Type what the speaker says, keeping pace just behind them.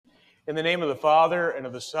In the name of the Father, and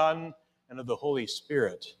of the Son, and of the Holy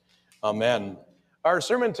Spirit. Amen. Our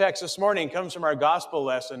sermon text this morning comes from our gospel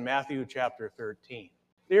lesson, Matthew chapter 13.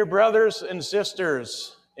 Dear brothers and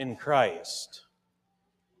sisters in Christ,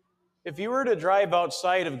 if you were to drive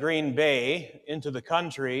outside of Green Bay into the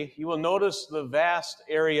country, you will notice the vast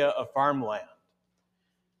area of farmland.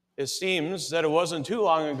 It seems that it wasn't too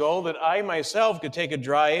long ago that I myself could take a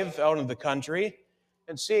drive out of the country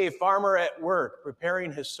and see a farmer at work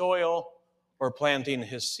preparing his soil or planting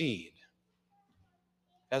his seed.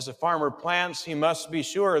 As a farmer plants, he must be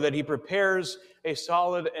sure that he prepares a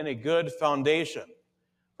solid and a good foundation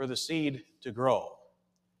for the seed to grow.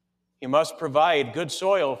 He must provide good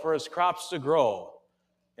soil for his crops to grow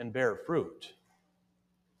and bear fruit.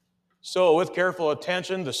 So, with careful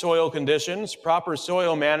attention to soil conditions, proper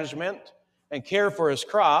soil management, and care for his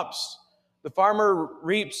crops, the farmer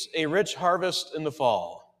reaps a rich harvest in the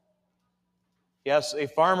fall. Yes, a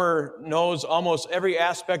farmer knows almost every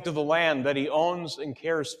aspect of the land that he owns and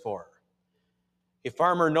cares for. A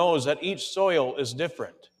farmer knows that each soil is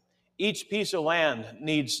different. Each piece of land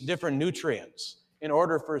needs different nutrients in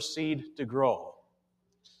order for seed to grow.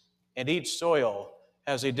 And each soil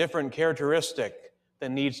has a different characteristic that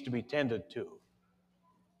needs to be tended to.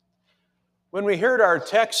 When we heard our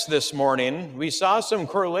text this morning, we saw some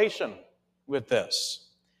correlation with this.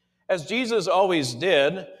 As Jesus always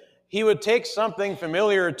did, he would take something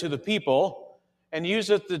familiar to the people and use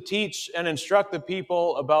it to teach and instruct the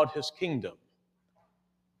people about his kingdom.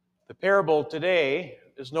 The parable today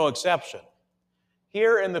is no exception.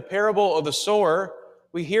 Here in the parable of the sower,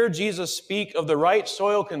 we hear Jesus speak of the right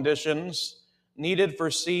soil conditions needed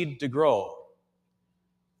for seed to grow.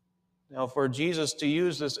 Now, for Jesus to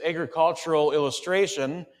use this agricultural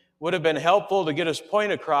illustration would have been helpful to get his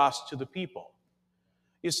point across to the people.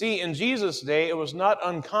 You see, in Jesus' day, it was not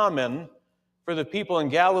uncommon for the people in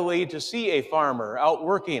Galilee to see a farmer out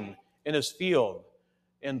working in his field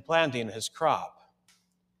and planting his crop.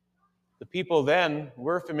 The people then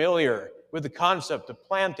were familiar with the concept of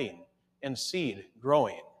planting and seed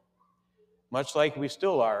growing, much like we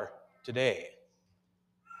still are today.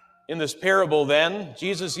 In this parable, then,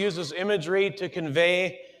 Jesus uses imagery to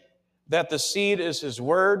convey that the seed is his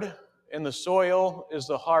word and the soil is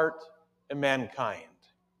the heart and mankind.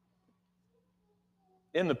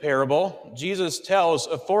 In the parable, Jesus tells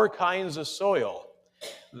of 4 kinds of soil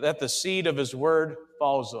that the seed of his word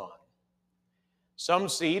falls on. Some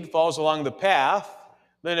seed falls along the path,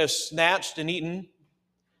 then is snatched and eaten.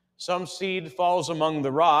 Some seed falls among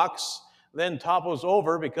the rocks, then topples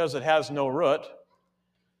over because it has no root.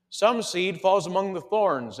 Some seed falls among the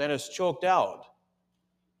thorns and is choked out.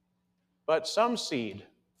 But some seed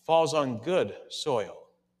falls on good soil,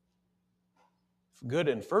 good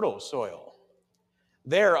and fertile soil.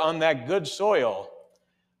 There, on that good soil,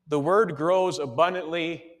 the word grows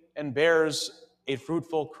abundantly and bears a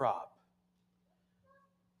fruitful crop.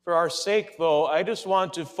 For our sake, though, I just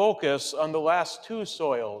want to focus on the last 2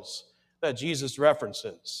 soils that Jesus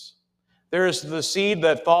references. There is the seed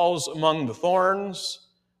that falls among the thorns,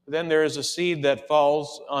 then there is a seed that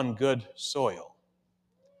falls on good soil.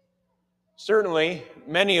 Certainly,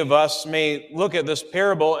 many of us may look at this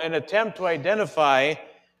parable and attempt to identify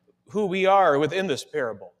who we are within this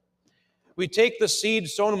parable. We take the seed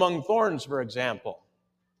sown among thorns, for example.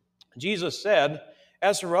 Jesus said,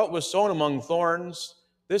 "As for what was sown among thorns,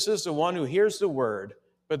 this is the one who hears the word,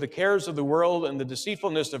 but the cares of the world and the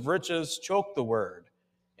deceitfulness of riches choke the word,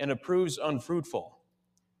 and it proves unfruitful."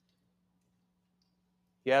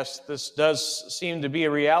 Yes, this does seem to be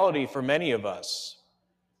a reality for many of us.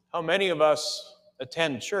 How many of us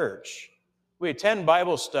attend church? We attend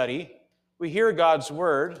Bible study. We hear God's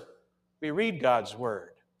word. We read God's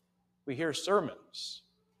word. We hear sermons.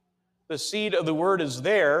 The seed of the word is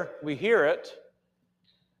there. We hear it.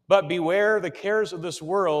 But beware, the cares of this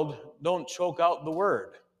world don't choke out the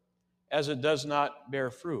word, as it does not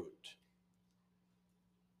bear fruit.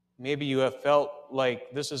 Maybe you have felt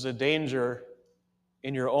like this is a danger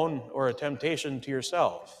in your own, or a temptation to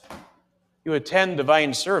yourself. You attend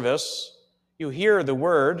divine service, you hear the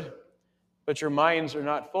word, but your minds are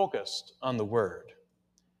not focused on the word.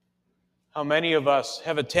 How many of us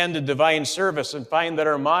have attended divine service and find that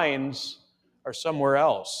our minds are somewhere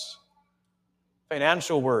else?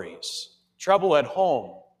 Financial worries, trouble at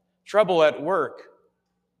home, trouble at work,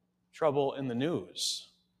 trouble in the news.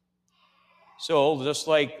 So, just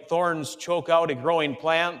like thorns choke out a growing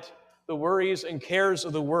plant, the worries and cares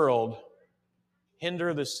of the world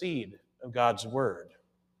hinder the seed of God's word.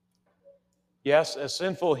 Yes, as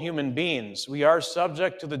sinful human beings, we are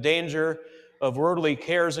subject to the danger of worldly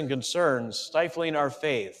cares and concerns stifling our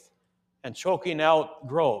faith and choking out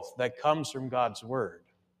growth that comes from God's word.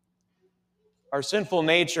 Our sinful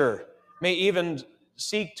nature may even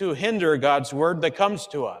seek to hinder God's word that comes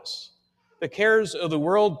to us. The cares of the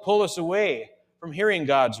world pull us away from hearing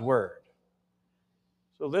God's word.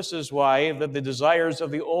 So this is why that the desires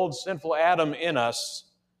of the old sinful Adam in us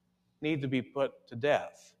need to be put to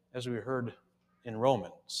death, as we heard in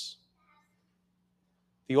Romans.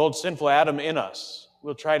 The old sinful Adam in us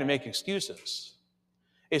will try to make excuses.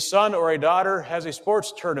 A son or a daughter has a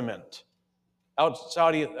sports tournament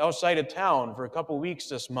outside of town for a couple weeks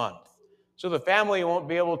this month, so the family won't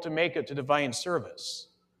be able to make it to divine service.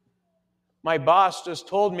 My boss just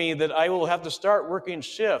told me that I will have to start working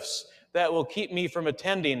shifts that will keep me from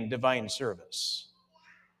attending divine service.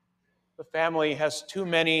 The family has too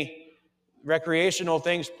many recreational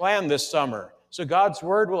things planned this summer, so God's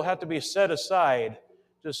word will have to be set aside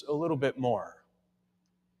just a little bit more.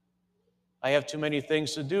 I have too many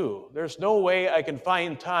things to do. There's no way I can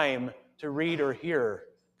find time to read or hear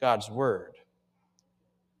God's word.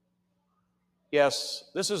 Yes,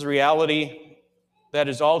 this is reality that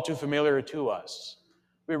is all too familiar to us.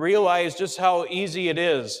 We realize just how easy it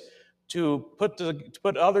is to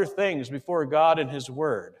put other things before God and His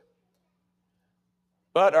word.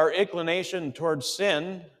 But our inclination towards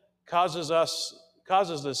sin causes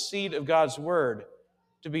the seed of God's word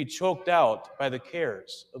to be choked out by the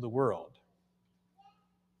cares of the world.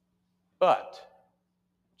 But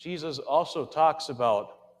Jesus also talks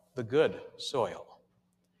about the good soil.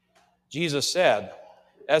 Jesus said,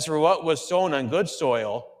 "As for what was sown on good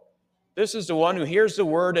soil, this is the one who hears the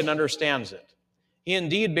word and understands it. He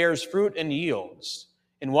indeed bears fruit and yields,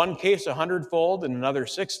 in one case 100-fold, in another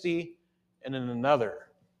 60, and in another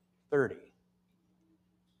 30.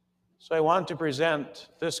 So I want to present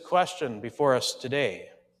this question before us today.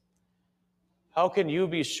 How can you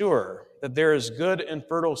be sure that there is good and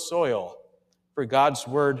fertile soil for God's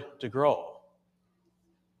word to grow?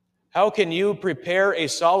 How can you prepare a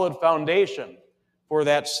solid foundation for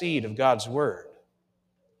that seed of God's word?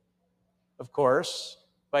 Of course,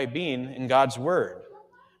 by being in God's word,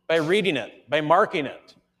 by reading it, by marking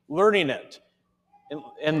it, learning it,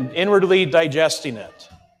 and inwardly digesting it,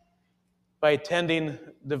 by attending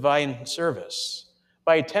divine service,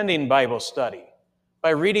 by attending Bible study,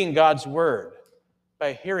 by reading God's word,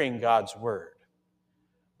 by hearing God's word,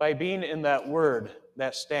 by being in that word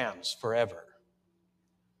that stands forever.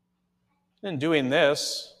 In doing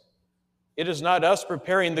this, it is not us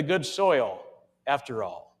preparing the good soil, after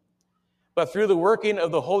all, but through the working of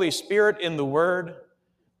the Holy Spirit in the word,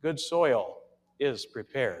 good soil is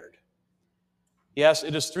prepared. Yes,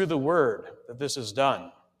 it is through the word that this is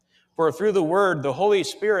done. For through the word, the Holy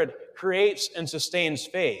Spirit creates and sustains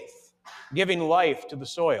faith, giving life to the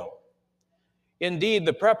soil. Indeed,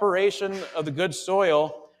 the preparation of the good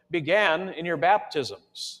soil began in your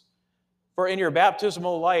baptisms. For in your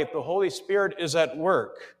baptismal life, the Holy Spirit is at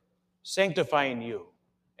work, sanctifying you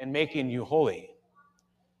and making you holy.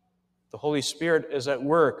 The Holy Spirit is at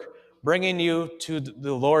work, bringing you to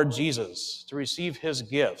the Lord Jesus to receive His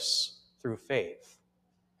gifts through faith.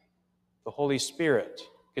 The Holy Spirit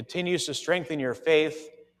continues to strengthen your faith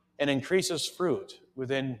and increases fruit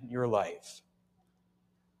within your life.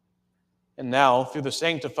 And now, through the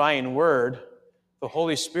sanctifying word, the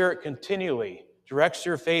Holy Spirit continually directs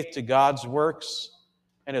your faith to God's works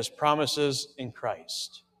and His promises in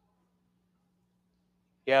Christ.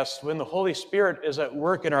 Yes, when the Holy Spirit is at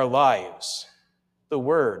work in our lives, the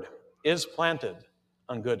word is planted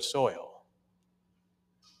on good soil.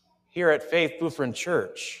 Here at Faith Lutheran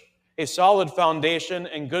Church, a solid foundation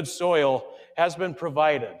and good soil has been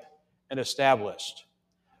provided and established.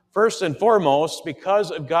 First and foremost,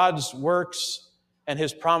 because of God's works and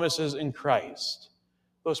His promises in Christ.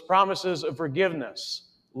 Those promises of forgiveness,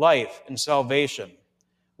 life, and salvation,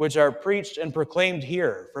 which are preached and proclaimed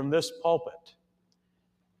here from this pulpit.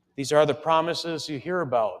 These are the promises you hear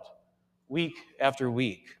about week after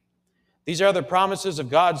week. These are the promises of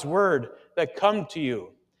God's word that come to you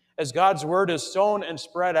as God's word is sown and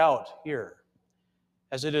spread out here,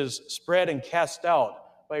 as it is spread and cast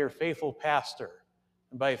out by your faithful pastor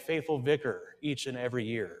and by a faithful vicar each and every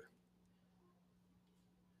year.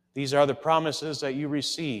 These are the promises that you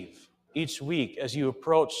receive each week as you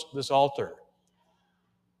approach this altar.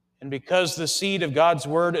 And because the seed of God's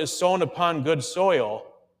word is sown upon good soil,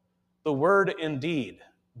 the word indeed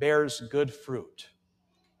bears good fruit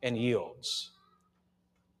and yields.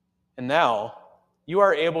 And now you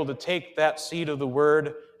are able to take that seed of the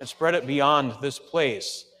word and spread it beyond this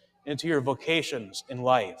place into your vocations in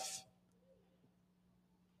life.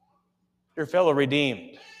 Dear fellow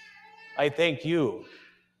redeemed, I thank you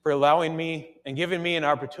for allowing me and giving me an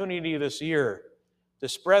opportunity this year to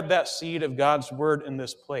spread that seed of God's word in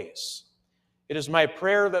this place. It is my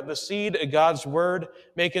prayer that the seed of God's word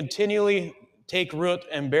may continually take root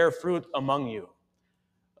and bear fruit among you,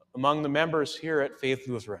 among the members here at Faith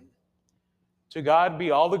Lutheran. To God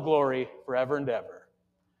be all the glory forever and ever.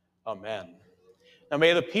 Amen. Now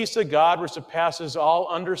may the peace of God, which surpasses all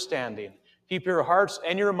understanding, keep your hearts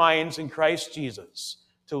and your minds in Christ Jesus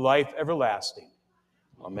to life everlasting.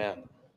 Amen.